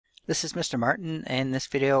This is Mr. Martin. In this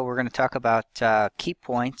video we're going to talk about key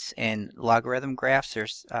points in logarithm graphs.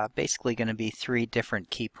 There's basically going to be three different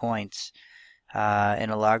key points in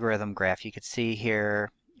a logarithm graph. You can see here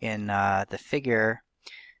in the figure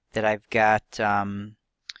that I've got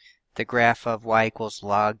the graph of y equals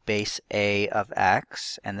log base a of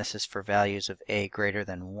x, and this is for values of a greater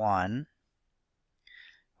than 1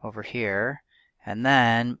 over here. And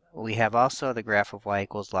then we have also the graph of y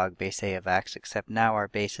equals log base a of x, except now our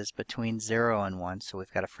base is between 0 and 1, so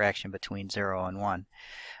we've got a fraction between 0 and 1.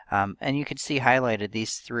 And you can see highlighted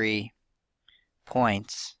these 3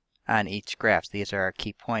 points on each graph. These are our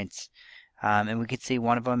key points. And we can see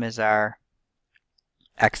one of them is our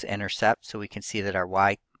x-intercept, so we can see that our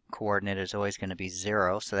y coordinate is always going to be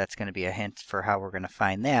 0, so that's going to be a hint for how we're going to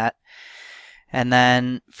find that. And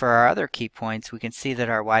then for our other key points, we can see that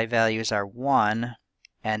our y values are 1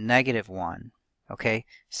 and -1. Okay,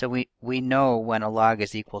 so we know when a log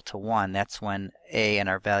is equal to 1, that's when a and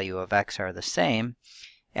our value of x are the same.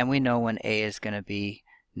 And we know when a is going to be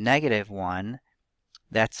 -1,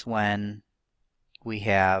 that's when we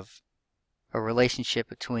have a relationship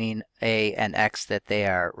between a and x that they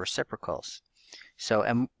are reciprocals. So,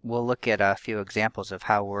 and we'll look at a few examples of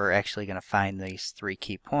how we're actually going to find these 3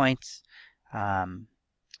 key points. And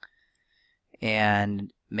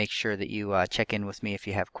make sure that you check in with me if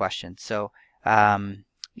you have questions. So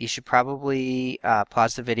you should probably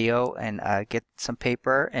pause the video and get some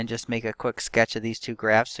paper and just make a quick sketch of these 2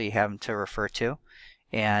 graphs so you have them to refer to,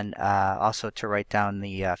 and also to write down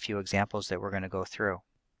the few examples that we're going to go through.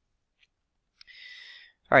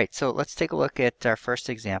 Alright, so let's take a look at our first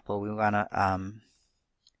example. We want to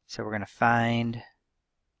so we're going to find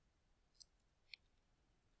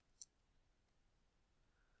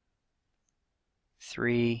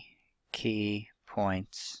three key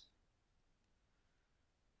points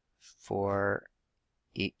for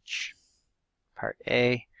each. Part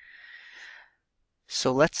A.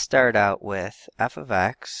 So let's start out with f of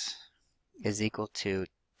x is equal to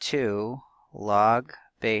 2 log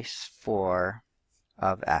base 4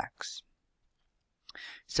 of x.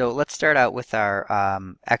 So let's start out with our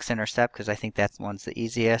x-intercept, because I think that one's the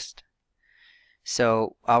easiest.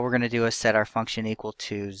 So all we're going to do is set our function equal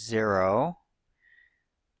to 0.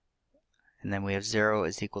 And then we have 0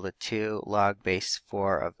 is equal to 2 log base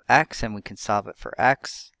 4 of x, and we can solve it for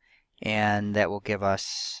x. And that will give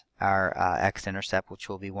us our x-intercept, which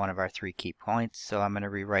will be one of our 3 key points. So I'm going to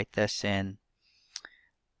rewrite this in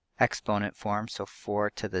exponent form. So 4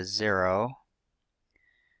 to the 0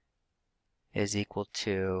 is equal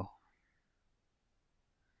to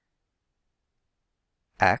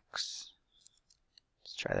x.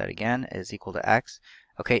 Let's try that again. Is equal to x.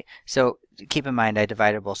 Okay, so keep in mind I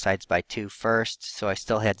divided both sides by 2 first, so I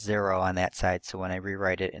still had 0 on that side. So when I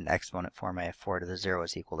rewrite it in exponent form, I have 4 to the 0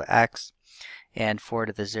 is equal to x. And 4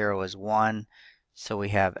 to the 0 is 1, so we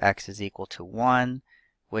have x is equal to 1,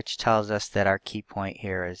 which tells us that our key point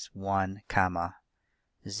here is 1,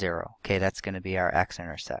 0. Okay, that's going to be our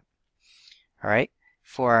x-intercept. Alright,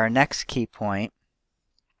 for our next key point,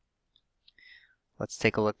 let's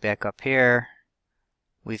take a look back up here.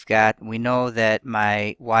 We know that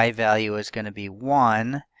my y value is going to be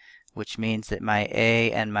 1, which means that my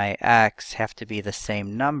a and my x have to be the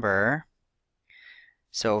same number.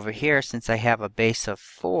 So over here, since I have a base of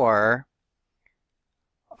 4,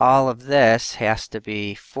 all of this has to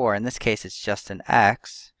be 4. In this case, it's just an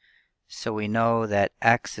x. So we know that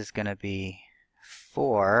x is going to be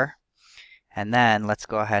 4. And then let's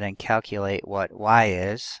go ahead and calculate what y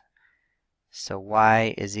is. So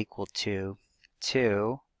y is equal to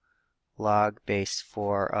 2 log base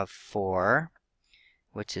 4 of 4,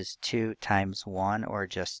 which is 2 times 1, or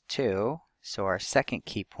just 2. So our second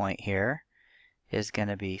key point here is going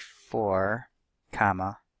to be 4,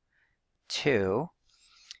 2.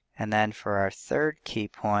 And then for our third key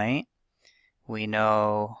point, we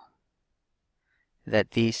know that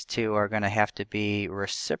these 2 are going to have to be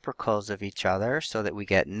reciprocals of each other so that we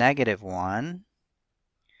get -1.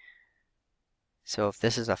 So if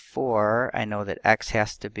this is a 4, I know that x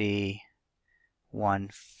has to be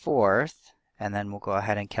 1/4, and then we'll go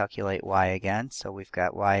ahead and calculate y again. So we've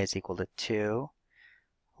got y is equal to 2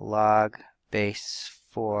 log base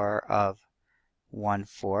 4 of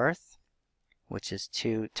 1/4, which is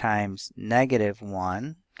 2 times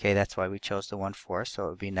 -1. Okay, that's why we chose the 1/4, so it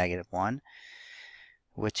would be -1,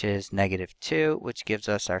 which is -2, which gives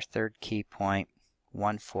us our third key point,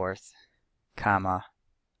 1/4,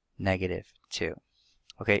 -2.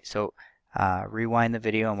 Okay, so rewind the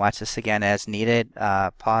video and watch this again as needed.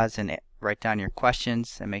 Pause and write down your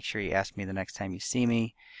questions, and make sure you ask me the next time you see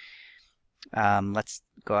me. Let's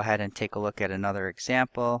go ahead and take a look at another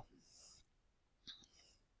example.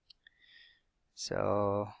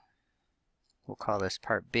 So we'll call this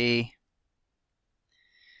part B.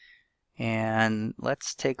 And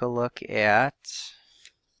let's take a look at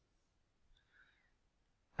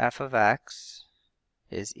f of x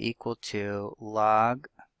is equal to log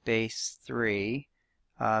base 3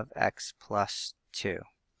 of x plus 2.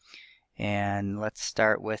 And let's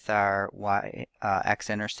start with our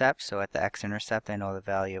x-intercept. So at the x-intercept, I know the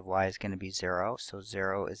value of y is going to be 0. So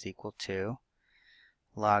 0 is equal to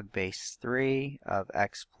log base 3 of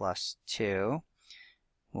x plus 2.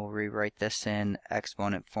 We'll rewrite this in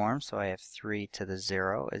exponent form. So I have 3 to the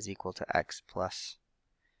 0 is equal to x plus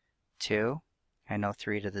 2. I know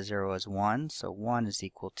 3 to the 0 is 1, so 1 is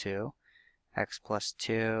equal to x plus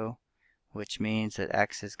 2, which means that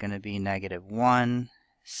x is going to be negative 1.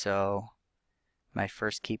 So my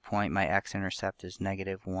first key point, my x-intercept, is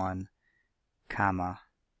negative 1, comma,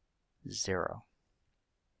 0.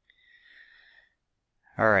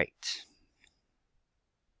 All right.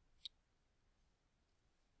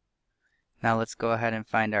 Now let's go ahead and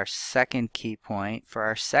find our second key point. For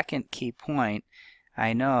our second key point,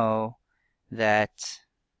 I know that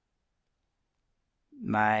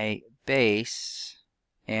my base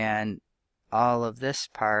and all of this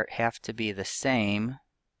part have to be the same,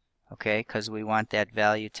 okay, because we want that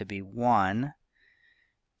value to be 1.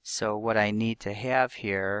 So what I need to have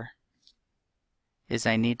here is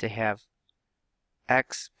I need to have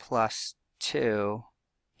x plus 2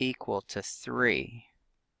 equal to 3.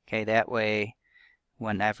 Okay, that way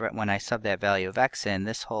when I sub that value of x in,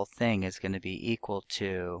 this whole thing is going to be equal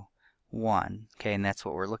to 1. Okay, and that's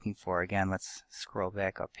what we're looking for. Again, let's scroll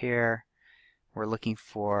back up here. We're looking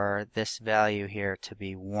for this value here to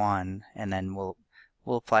be 1, and then we'll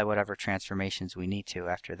apply whatever transformations we need to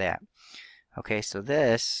after that. Okay, so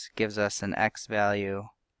this gives us an x value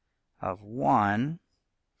of 1,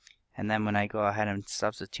 and then when I go ahead and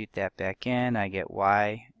substitute that back in, I get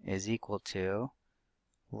y is equal to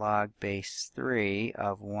log base 3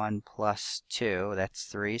 of 1 plus 2. That's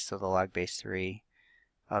 3, so the log base 3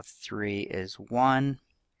 of 3 is 1.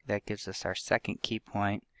 That gives us our second key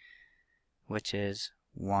point, which is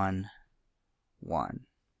 1, 1.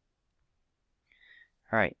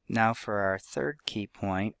 Alright, now for our third key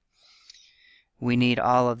point, we need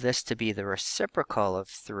all of this to be the reciprocal of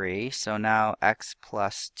 3. So now x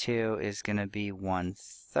plus 2 is going to be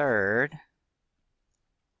 1/3.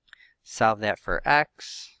 Solve that for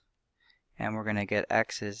x, and we're going to get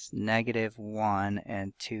x is negative 1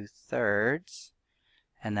 2/3.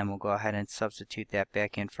 And then we'll go ahead and substitute that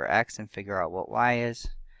back in for x and figure out what y is.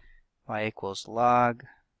 Y equals log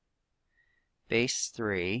base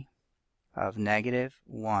 3 of negative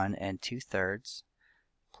 1 2/3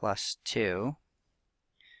 plus 2.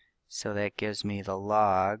 So that gives me the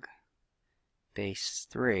log base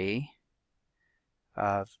 3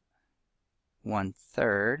 of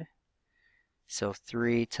 1/3. So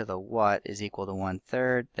 3 to the what is equal to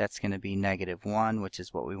 1/3. That's going to be negative 1, which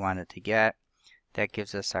is what we wanted to get. That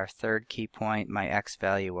gives us our third key point. My x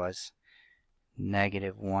value was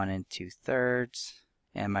negative 1 2/3,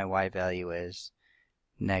 and my y value is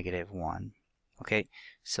negative 1. Okay,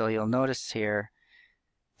 so you'll notice here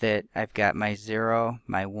that I've got my 0,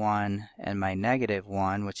 my 1, and my negative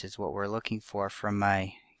 1, which is what we're looking for from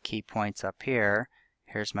my key points up here.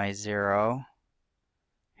 Here's my 0,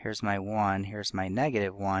 here's my 1, here's my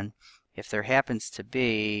negative 1. If there happens to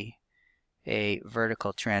be a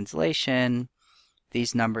vertical translation,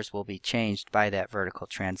 these numbers will be changed by that vertical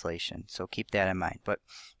translation. So keep that in mind. But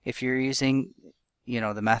if you're using,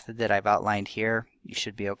 the method that I've outlined here, you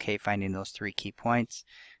should be okay finding those 3 key points.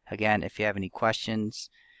 Again, if you have any questions,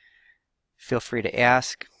 feel free to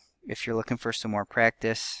ask. If you're looking for some more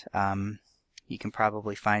practice, you can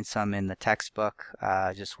probably find some in the textbook.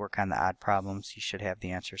 Just work on the odd problems. You should have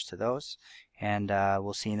the answers to those. And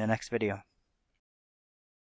we'll see you in the next video.